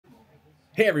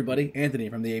Hey everybody, Anthony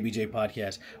from the ABJ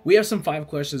Podcast. We have some 5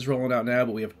 questions rolling out now,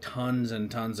 but we have tons and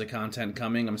tons of content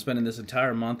coming. I'm spending this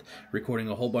entire month recording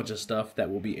a whole bunch of stuff that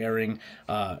will be airing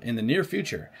in the near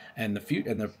future and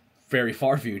the very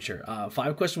far future.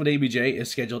 5 questions with ABJ is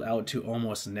scheduled out to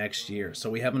almost next year, so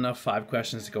we have enough 5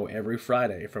 questions to go every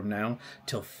Friday from now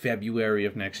till February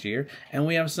of next year. And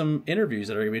we have some interviews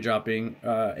that are going to be dropping,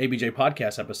 ABJ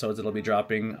podcast episodes that'll be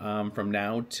dropping from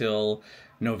now till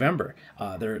November.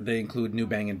 They include new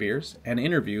bangin' beers and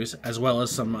interviews, as well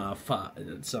as some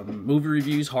movie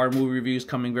reviews, horror movie reviews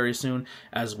coming very soon,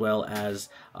 as well as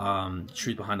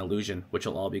Truth Behind Illusion, which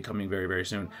will all be coming very, very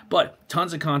soon. But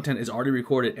tons of content is already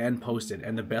recorded and posted,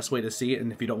 and the best way to see it,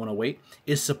 and if you don't want to wait,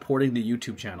 is supporting the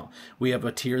YouTube channel. We have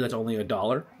a tier that's only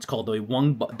 $1. It's called the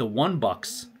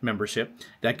 $1 membership.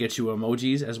 That gets you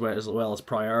emojis as well as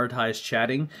prioritized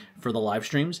chatting for the live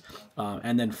streams,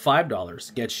 and then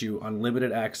 $5 gets you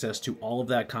unlimited access to all of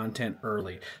that content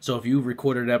early. So if you've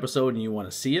recorded an episode and you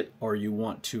want to see it, or you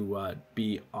want to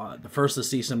be the first to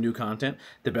see some new content,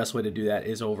 the best way to do that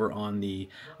is over on the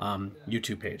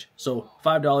YouTube page. So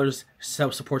 $5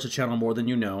 supports the channel more than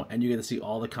you know, and you get to see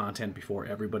all the content before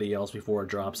everybody else, before it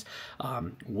drops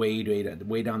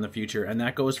way down the future. And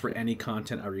that goes for any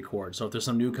content I record. So if there's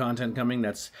some new content coming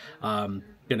that's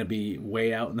going to be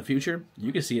way out in the future,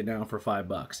 you can see it now for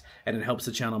 $5, and it helps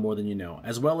the channel more than you know,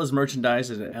 as well as merchandise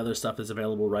and other stuff that's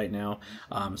available right now.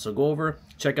 So go over,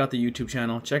 check out the YouTube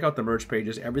channel, check out the merch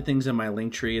pages. Everything's in my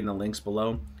link tree and the links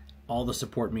below. All the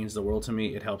support means the world to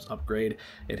me. It helps upgrade.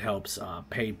 It helps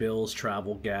pay bills,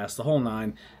 travel, gas, the whole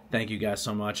nine. Thank you guys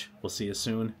so much. We'll see you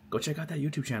soon. Go check out that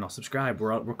YouTube channel. Subscribe.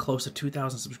 We're close to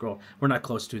 2,000 subscribers. We're not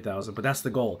close to 2,000, but that's the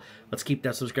goal. Let's keep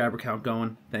that subscriber count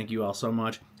going. Thank you all so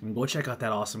much. And go check out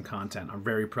that awesome content. I'm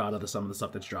very proud of some of the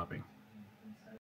stuff that's dropping.